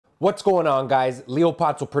What's going on, guys?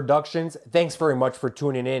 Leopazzo Productions. Thanks very much for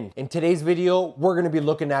tuning in. In today's video, we're going to be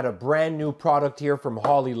looking at a brand new product here from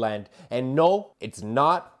HOLLYLAND. And no, it's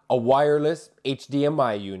not a wireless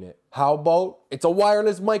HDMI unit. How about it's a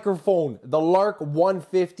wireless microphone, the Lark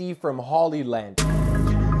 150 from HOLLYLAND.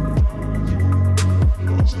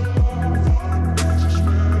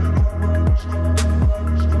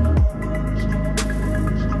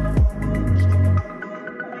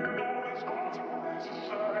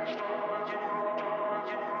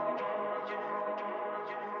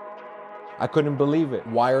 I couldn't believe it.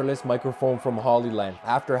 Wireless microphone from HOLLYLAND.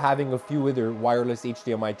 After having a few other wireless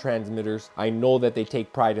HDMI transmitters, I know that they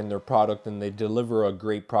take pride in their product and they deliver a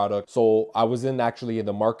great product. So I was actually in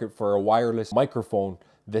the market for a wireless microphone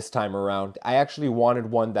this time around. I actually wanted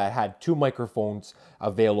one that had two microphones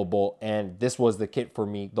available, and this was the kit for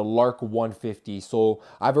me, the Lark 150. So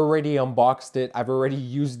I've already unboxed it. I've already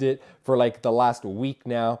used it for like the last week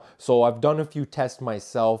now. So I've done a few tests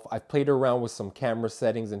myself. I've played around with some camera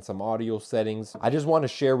settings and some audio settings. I just want to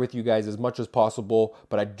share with you guys as much as possible,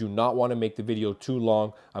 but I do not want to make the video too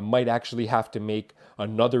long. I might actually have to make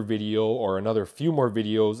another video or another few more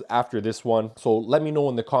videos after this one. So let me know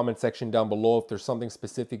in the comment section down below if there's something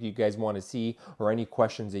specific you guys want to see or any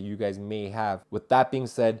questions that you guys may have. With that being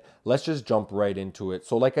said, let's just jump right into it.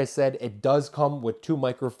 So like I said, it does come with two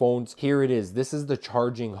microphones. Here it is. This is the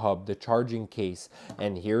charging hub, the charging case,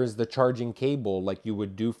 and here's the charging cable like you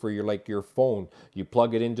would do for your phone. You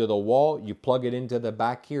plug it into the wall, you plug it into the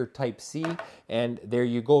back here, Type-C, and there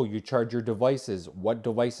you go. You charge your devices. What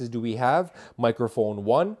devices do we have? Microphone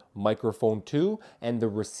 1, microphone 2, and the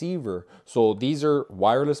receiver. So these are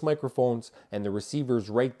wireless microphones, and the receiver's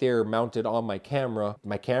right there mounted on my camera.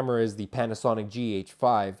 My camera is the Panasonic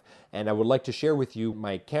GH5, and I would like to share with you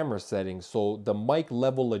my camera settings. So the mic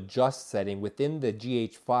level adjust setting within the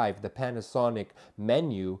GH5, the Panasonic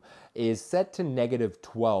menu, is set to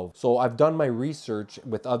 -12. So I've done my research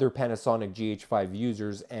with other Panasonic GH5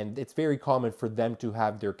 users, and it's very common for them to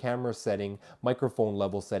have their camera setting, microphone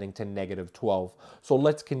level setting to -12. So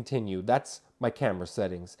let's continue. That's my camera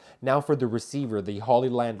settings. Now for the receiver, the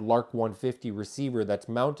HOLLYLAND LARK 150 receiver that's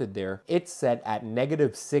mounted there, it's set at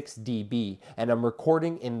 -6 dB, and I'm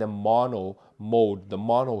recording in the mono mode, the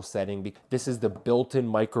mono setting. This is the built-in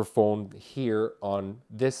microphone here on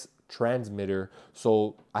this transmitter.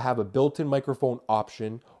 So I have a built-in microphone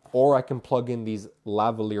option, or I can plug in these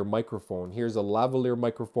lavalier microphone. Here's a lavalier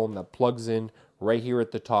microphone that plugs in right here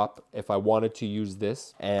at the top if I wanted to use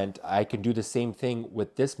this, and I can do the same thing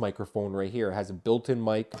with this microphone right here. It has a built-in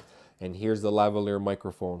mic, and here's the lavalier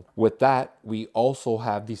microphone. With that, we also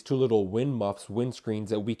have these two little wind muffs, wind screens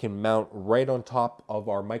that we can mount right on top of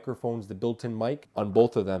our microphones, the built-in mic on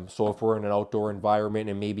both of them. So if we're in an outdoor environment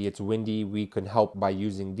and maybe it's windy, we can help by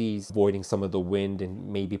using these, avoiding some of the wind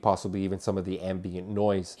and maybe possibly even some of the ambient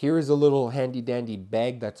noise. Here is a little handy dandy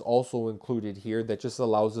bag that's also included here that just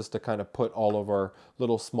allows us to kind of put all of our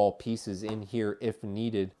little small pieces in here if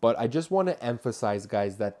needed. But I just want to emphasize,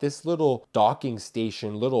 guys, that this little docking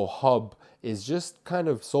station, little hub, is just kind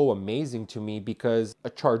of so amazing to me because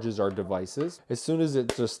it charges our devices. As soon as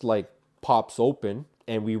it just like pops open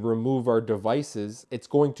and we remove our devices, it's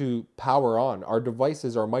going to power on. Our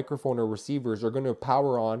devices, our microphone or receivers are going to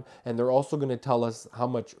power on, and they're also going to tell us how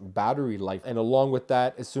much battery life. And along with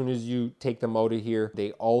that, as soon as you take them out of here,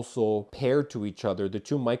 they also pair to each other. The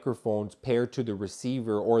two microphones pair to the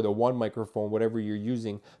receiver, or the one microphone, whatever you're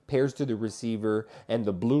using, pairs to the receiver, and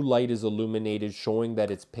the blue light is illuminated showing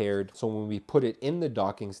that it's paired. So when we put it in the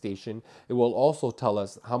docking station, it will also tell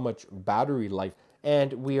us how much battery life.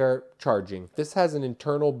 And we are charging. This has an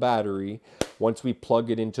internal battery. Once we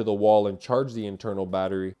plug it into the wall and charge the internal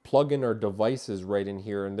battery, plug in our devices right in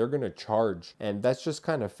here and they're gonna charge. And that's just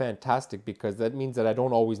kind of fantastic because that means that I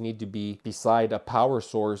don't always need to be beside a power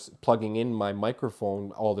source plugging in my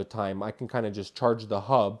microphone all the time. I can kind of just charge the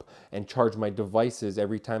hub and charge my devices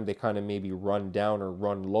every time they kind of maybe run down or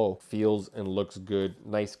run low. Feels and looks good,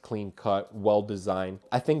 nice clean cut, well designed.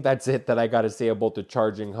 I think that's it that I gotta say about the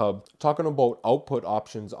charging hub. Talking about output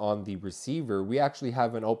options on the receiver, we actually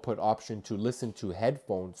have an output option to listen to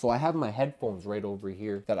headphones. So I have my headphones right over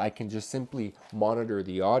here that I can just simply monitor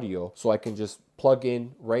the audio. So I can just plug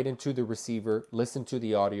in right into the receiver, listen to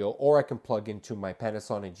the audio, or I can plug into my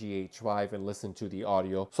Panasonic GH5 and listen to the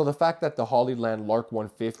audio. So the fact that the HOLLYLAND LARK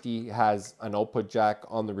 150 has an output jack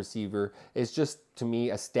on the receiver is just, to me,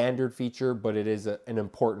 a standard feature, but it is an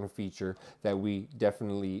important feature that we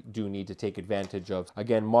definitely do need to take advantage of.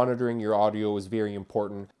 Again, monitoring your audio is very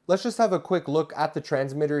important. Let's just have a quick look at the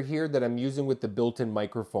transmitter here that I'm using with the built-in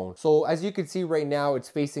microphone. So as you can see right now, it's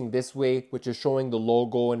facing this way, which is showing the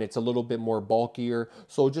logo, and it's a little bit more bulky bulkier.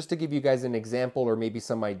 So just to give you guys an example or maybe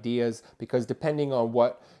some ideas, because depending on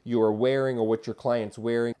what you're wearing or what your client's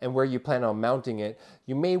wearing and where you plan on mounting it,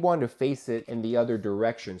 you may want to face it in the other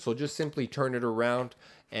direction. So just simply turn it around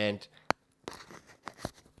and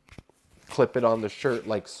clip it on the shirt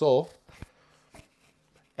like so.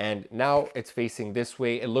 And now it's facing this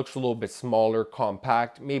way. It looks a little bit smaller,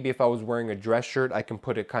 compact. Maybe if I was wearing a dress shirt, I can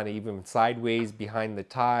put it kind of even sideways behind the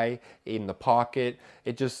tie, in the pocket.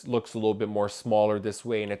 It just looks a little bit more smaller this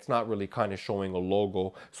way, and it's not really kind of showing a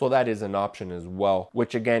logo. So that is an option as well,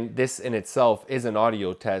 which again, this in itself is an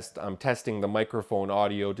audio test. I'm testing the microphone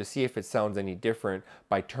audio to see if it sounds any different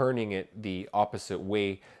by turning it the opposite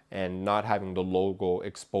way and not having the logo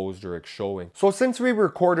exposed or showing. So since we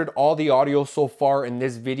recorded all the audio so far in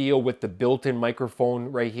this video with the built-in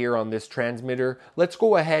microphone right here on this transmitter, let's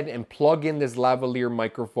go ahead and plug in this lavalier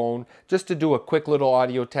microphone just to do a quick little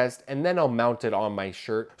audio test, and then I'll mount it on my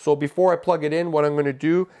shirt. So before I plug it in, what I'm gonna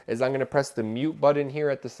do is I'm gonna press the mute button here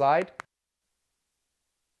at the side.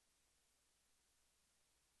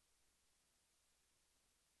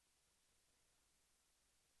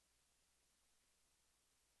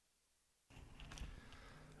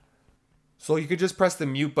 So you could just press the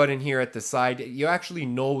mute button here at the side. You actually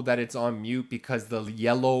know that it's on mute because the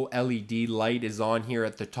yellow LED light is on here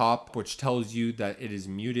at the top, which tells you that it is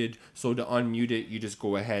muted. So to unmute it, you just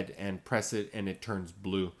go ahead and press it and it turns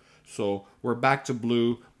blue. So we're back to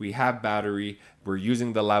blue. We have battery. We're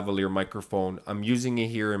using the lavalier microphone. I'm using it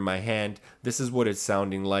here in my hand. This is what it's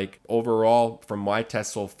sounding like. Overall, from my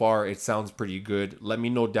test so far, it sounds pretty good. Let me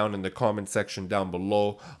know down in the comment section down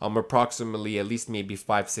below. I'm approximately at least maybe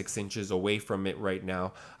 5-6 inches away from it right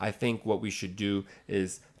now. I think what we should do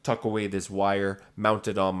is tuck away this wire, mount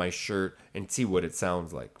it on my shirt, and see what it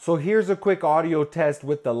sounds like. So here's a quick audio test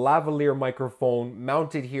with the lavalier microphone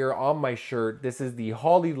mounted here on my shirt. This is the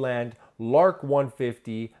HOLLYLAND LARK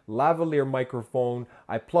 150 lavalier microphone.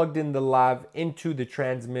 I plugged in the lav into the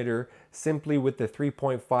transmitter simply with the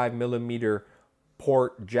 3.5mm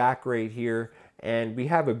port jack right here. And we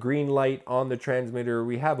have a green light on the transmitter.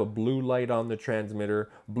 We have a blue light on the transmitter.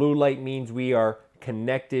 Blue light means we are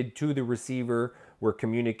connected to the receiver. We're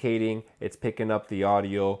communicating, it's picking up the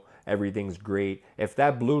audio, everything's great. If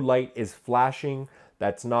that blue light is flashing,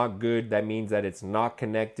 that's not good. That means that it's not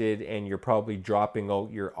connected and you're probably dropping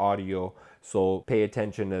out your audio. So pay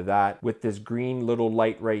attention to that. With this green little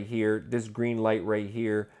light right here, this green light right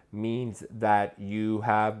here means that you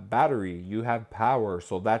have battery, you have power,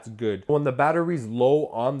 so that's good. When the battery's low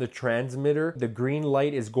on the transmitter, the green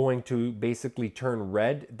light is going to basically turn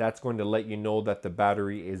red. That's going to let you know that the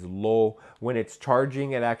battery is low. When it's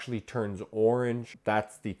charging, it actually turns orange.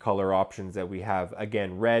 That's the color options that we have.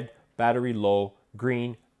 Again, red, battery low;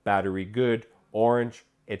 green, battery good; orange,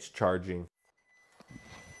 it's charging.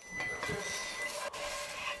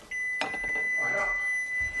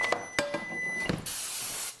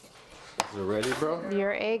 Is it ready, bro?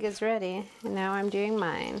 Your egg is ready, and now I'm doing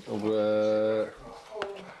mine.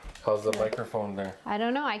 How's the microphone there? I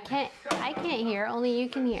don't know. I can't hear. Only you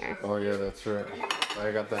can hear. Oh yeah, that's right.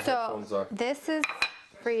 I got the headphones on. This is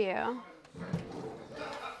for you.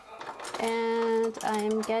 And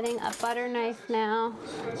I'm getting a butter knife now.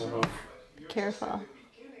 Be careful.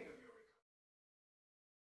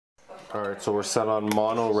 All right, so we're set on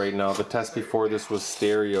mono right now. The test before this was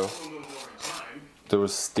stereo. There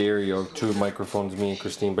was stereo, 2 microphones, me and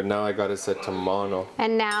Christine, but now I got it set to mono.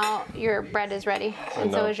 And now your bread is ready, and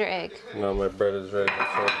so is your egg. Now my bread is ready,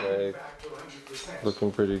 so is my egg. Looking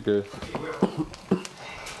pretty good.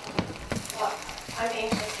 I'm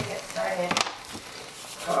anxious to get started.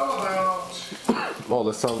 Oh,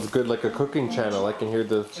 this sounds good, like a cooking channel. I can hear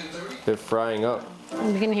they're frying up.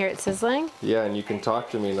 You can hear it sizzling? Yeah, and you can talk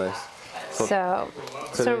to me nice. So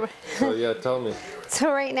yeah, tell me. So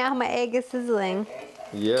right now my egg is sizzling.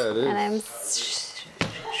 Yeah, it is. And I'm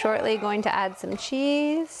shortly going to add some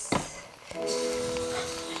cheese.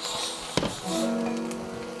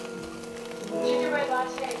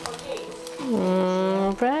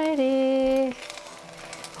 Alrighty.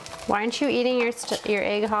 Why aren't you eating your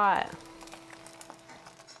egg hot?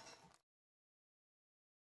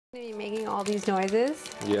 Are you making all these noises?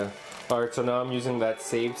 Yeah. Alright, so now I'm using that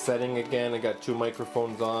save setting again. I got 2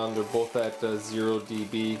 microphones on. They're both at 0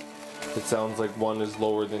 dB. It sounds like one is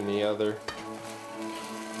lower than the other.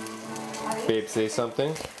 Babe, say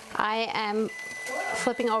something. I am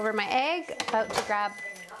flipping over my egg, about to grab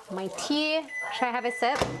my tea. Should I have a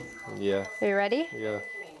sip? Yeah. Are you ready? Yeah.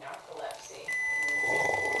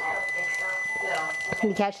 Can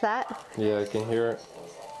you catch that? Yeah, I can hear it.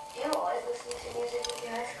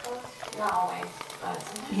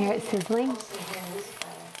 Hear it sizzling?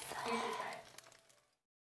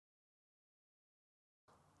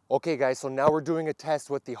 Okay guys, so now we're doing a test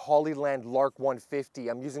with the HOLLYLAND LARK 150.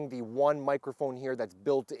 I'm using the one microphone here that's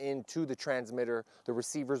built into the transmitter. The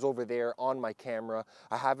receiver's over there on my camera.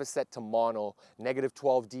 I have it set to mono, negative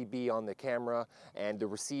 12 dB on the camera, and the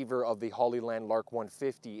receiver of the HOLLYLAND LARK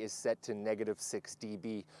 150 is set to negative 6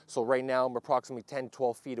 dB. So right now I'm approximately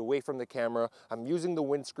 10-12 feet away from the camera. I'm using the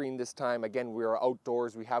windscreen this time. Again, we are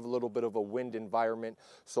outdoors. We have a little bit of a wind environment.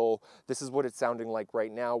 So this is what it's sounding like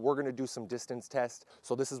right now. We're gonna do some distance tests.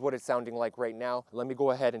 So this is what it's sounding like right now. Let me go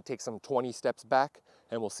ahead and take some 20 steps back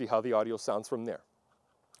and we'll see how the audio sounds from there.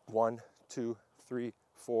 1, 2, 3,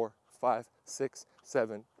 4, 5, 6,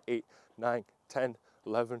 7, 8, 9, 10,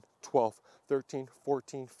 11, 12, 13,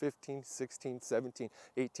 14, 15, 16, 17,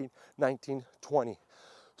 18, 19, 20.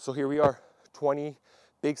 So here we are, 20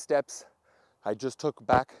 big steps I just took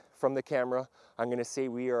back from the camera. I'm gonna say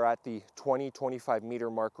we are at the 20-25 meter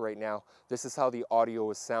mark right now. This is how the audio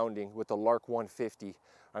is sounding with the LARK 150.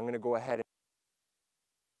 I'm gonna go ahead and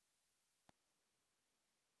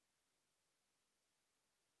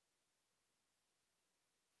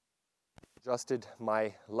adjusted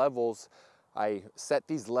my levels. I set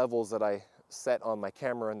these levels that I set on my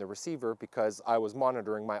camera and the receiver because I was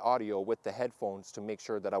monitoring my audio with the headphones to make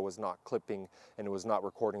sure that I was not clipping and it was not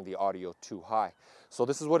recording the audio too high. So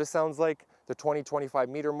this is what it sounds like, the 20-25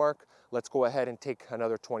 meter mark. Let's go ahead and take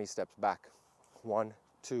another 20 steps back. 1,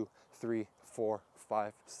 2, 3, 4,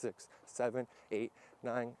 5, 6, 7, 8,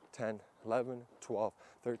 9, 10, 11, 12,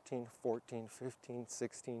 13, 14, 15,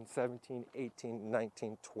 16, 17, 18,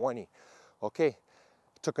 19, 20. Okay,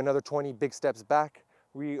 took another 20 big steps back.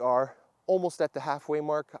 We are almost at the halfway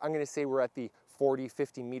mark. I'm gonna say we're at the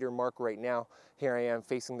 40-50 meter mark right now. Here I am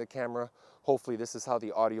facing the camera. Hopefully this is how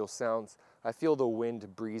the audio sounds. I feel the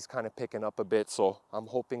wind breeze kind of picking up a bit, so I'm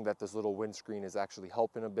hoping that this little windscreen is actually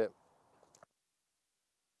helping a bit.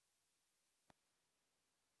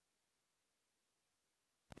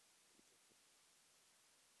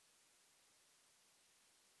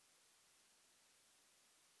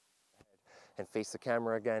 And face the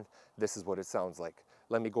camera again. This is what it sounds like.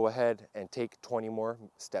 Let me go ahead and take 20 more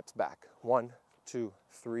steps back. 1, 2,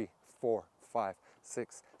 3, 4, 5,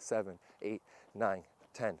 6, 7, 8, 9,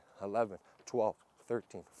 10, 11, 12,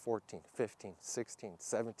 13, 14, 15, 16,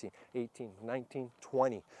 17, 18, 19,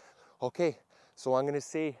 20. Okay, so I'm gonna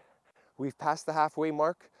say we've passed the halfway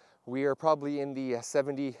mark. We are probably in the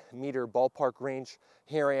 70 meter ballpark range.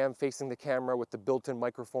 Here I am facing the camera with the built-in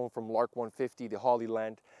microphone from LARK 150, the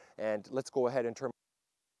HOLLYLAND. And let's go ahead and turn.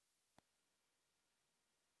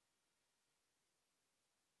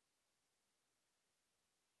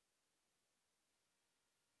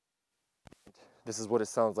 This is what it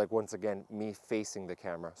sounds like, once again, me facing the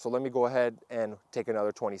camera. So let me go ahead and take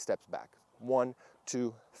another 20 steps back. 1,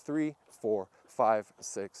 2, 3, 4, 5,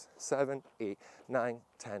 6, 7, 8, 9,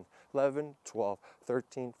 10, 11, 12,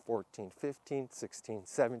 13, 14, 15, 16,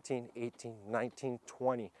 17, 18, 19,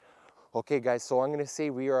 20. Okay guys, so I'm gonna say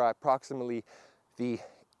we are at approximately the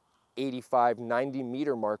 85-90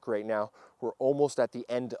 meter mark right now. We're almost at the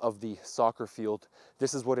end of the soccer field.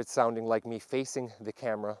 This is what it's sounding like, me facing the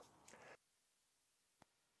camera.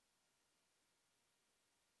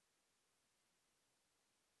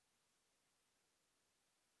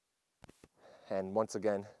 And once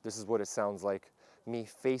again, this is what it sounds like, me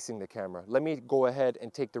facing the camera. Let me go ahead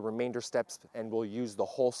and take the remainder steps and we'll use the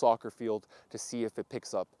whole soccer field to see if it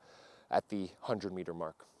picks up at the 100 meter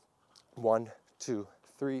mark. 1, 2,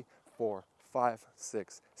 3, 4, 5,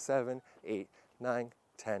 6, 7, 8, 9,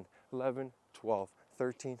 10, 11, 12,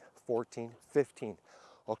 13, 14, 15.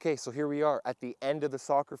 Okay, so here we are at the end of the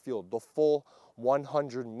soccer field, the full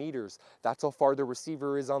 100 meters. That's how far the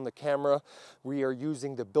receiver is on the camera. We are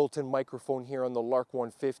using the built-in microphone here on the LARK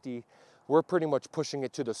 150. We're pretty much pushing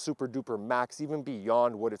it to the super duper max, even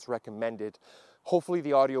beyond what it's recommended. Hopefully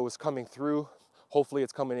the audio is coming through. Hopefully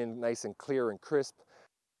it's coming in nice and clear and crisp.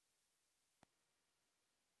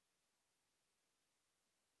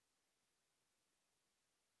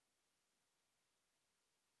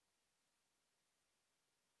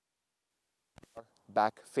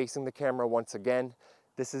 Back facing the camera once again.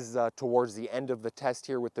 This is towards the end of the test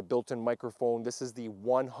here with the built-in microphone. This is the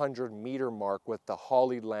 100 meter mark with the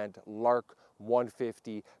HOLLYLAND LARK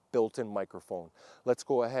 150 built-in microphone. Let's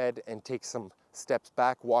go ahead and take some steps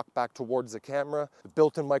back, walk back towards the camera. The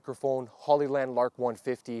built-in microphone, HOLLYLAND LARK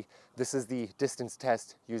 150. This is the distance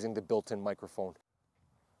test using the built-in microphone.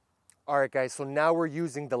 All right guys, so now we're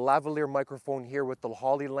using the lavalier microphone here with the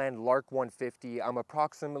HOLLYLAND LARK 150. I'm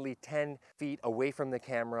approximately 10 feet away from the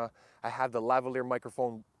camera. I have the lavalier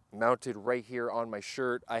microphone mounted right here on my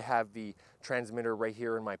shirt. I have the transmitter right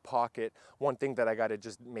here in my pocket. One thing that I gotta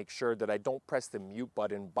just make sure that I don't press the mute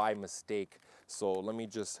button by mistake. So let me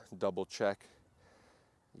just double check.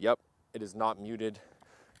 Yep, it is not muted.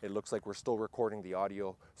 It looks like we're still recording the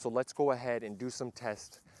audio. So let's go ahead and do some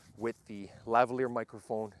tests with the lavalier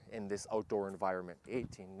microphone in this outdoor environment.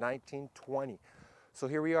 18, 19, 20. So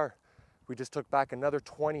here we are. We just took back another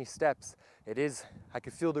 20 steps. I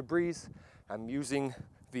can feel the breeze. I'm using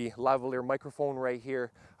the lavalier microphone right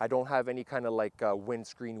here. I don't have any kind of like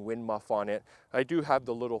windscreen wind muff on it. I do have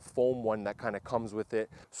the little foam one that kind of comes with it.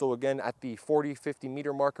 So again, at the 40-50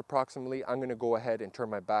 meter mark approximately, I'm gonna go ahead and turn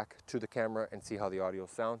my back to the camera and see how the audio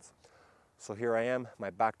sounds. So here I am, my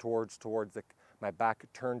back turned towards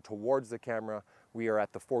the camera. We are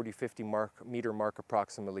at the 40-50 meter mark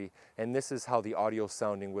approximately, and this is how the audio is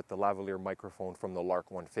sounding with the lavalier microphone from the Lark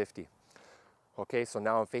 150. Okay, so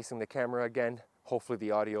now I'm facing the camera again. Hopefully the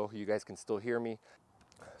audio, you guys can still hear me.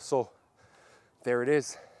 So there it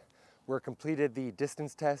is. We're completed the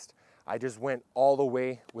distance test. I just went all the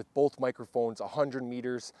way with both microphones, 100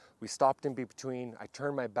 meters. We stopped in between, I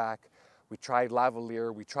turned my back. We tried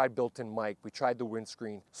lavalier, we tried built-in mic, we tried the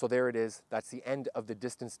windscreen. So there it is. That's the end of the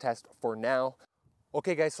distance test for now.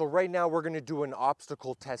 Okay guys, so right now we're gonna do an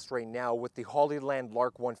obstacle test right now with the HOLLYLAND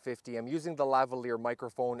LARK 150. I'm using the lavalier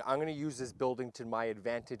microphone. I'm gonna use this building to my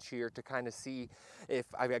advantage here to kind of see if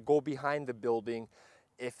I go behind the building,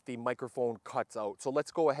 if the microphone cuts out. So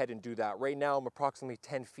let's go ahead and do that. Right now I'm approximately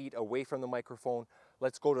 10 feet away from the microphone.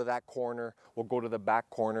 Let's go to that corner, we'll go to the back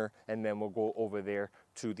corner, and then we'll go over there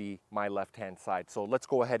to my left-hand side. So let's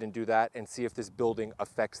go ahead and do that and see if this building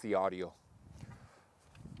affects the audio.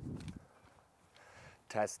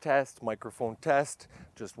 Test, test, microphone test.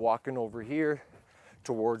 Just walking over here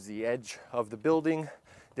towards the edge of the building.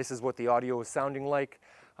 This is what the audio is sounding like.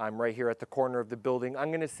 I'm right here at the corner of the building.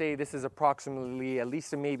 I'm gonna say this is approximately at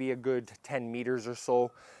least maybe a good 10 meters or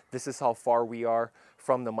so. This is how far we are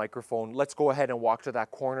from the microphone. Let's go ahead and walk to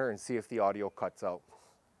that corner and see if the audio cuts out.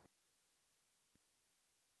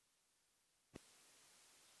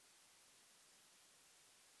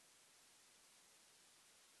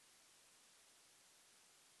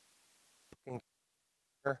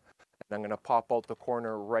 And I'm gonna pop out the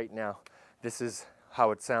corner right now. This is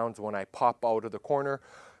how it sounds when I pop out of the corner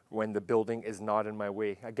when the building is not in my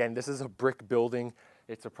way. Again, this is a brick building.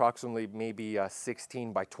 It's approximately maybe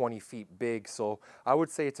 16 by 20 feet big. So I would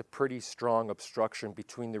say it's a pretty strong obstruction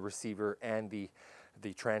between the receiver and the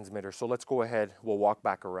transmitter. So let's go ahead, we'll walk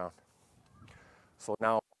back around. So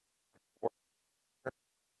now,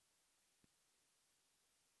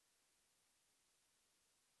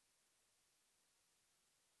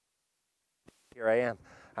 here I am.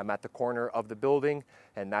 I'm at the corner of the building,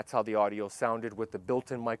 and that's how the audio sounded with the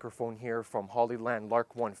built-in microphone here from HOLLYLAND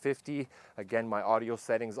LARK 150. Again, my audio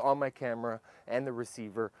settings on my camera and the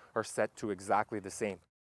receiver are set to exactly the same.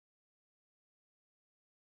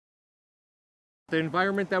 The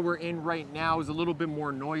environment that we're in right now is a little bit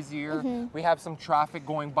more noisier. We have some traffic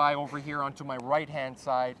going by over here onto my right-hand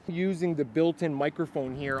side. Using the built-in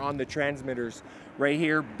microphone here on the transmitters, right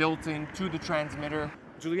here, built in to the transmitter.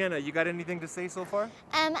 Juliana, you got anything to say so far?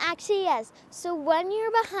 Actually, yes. So when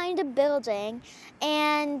you're behind a building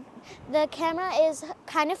and the camera is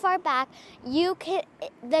kind of far back,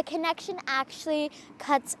 the connection actually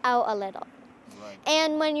cuts out a little. Right.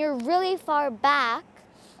 And when you're really far back,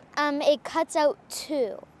 it cuts out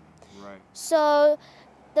too. Right. So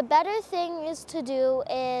the better thing is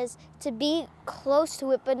to be close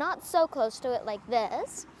to it, but not so close to it like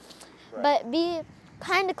this, Right. but be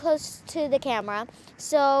kind of close to the camera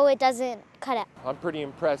so it doesn't cut out. I'm pretty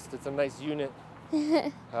impressed. It's a nice unit.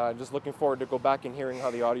 Just looking forward to go back and hearing how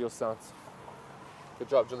the audio sounds. Good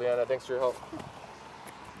job, Juliana. Thanks for your help.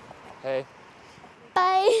 Hey.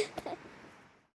 Bye.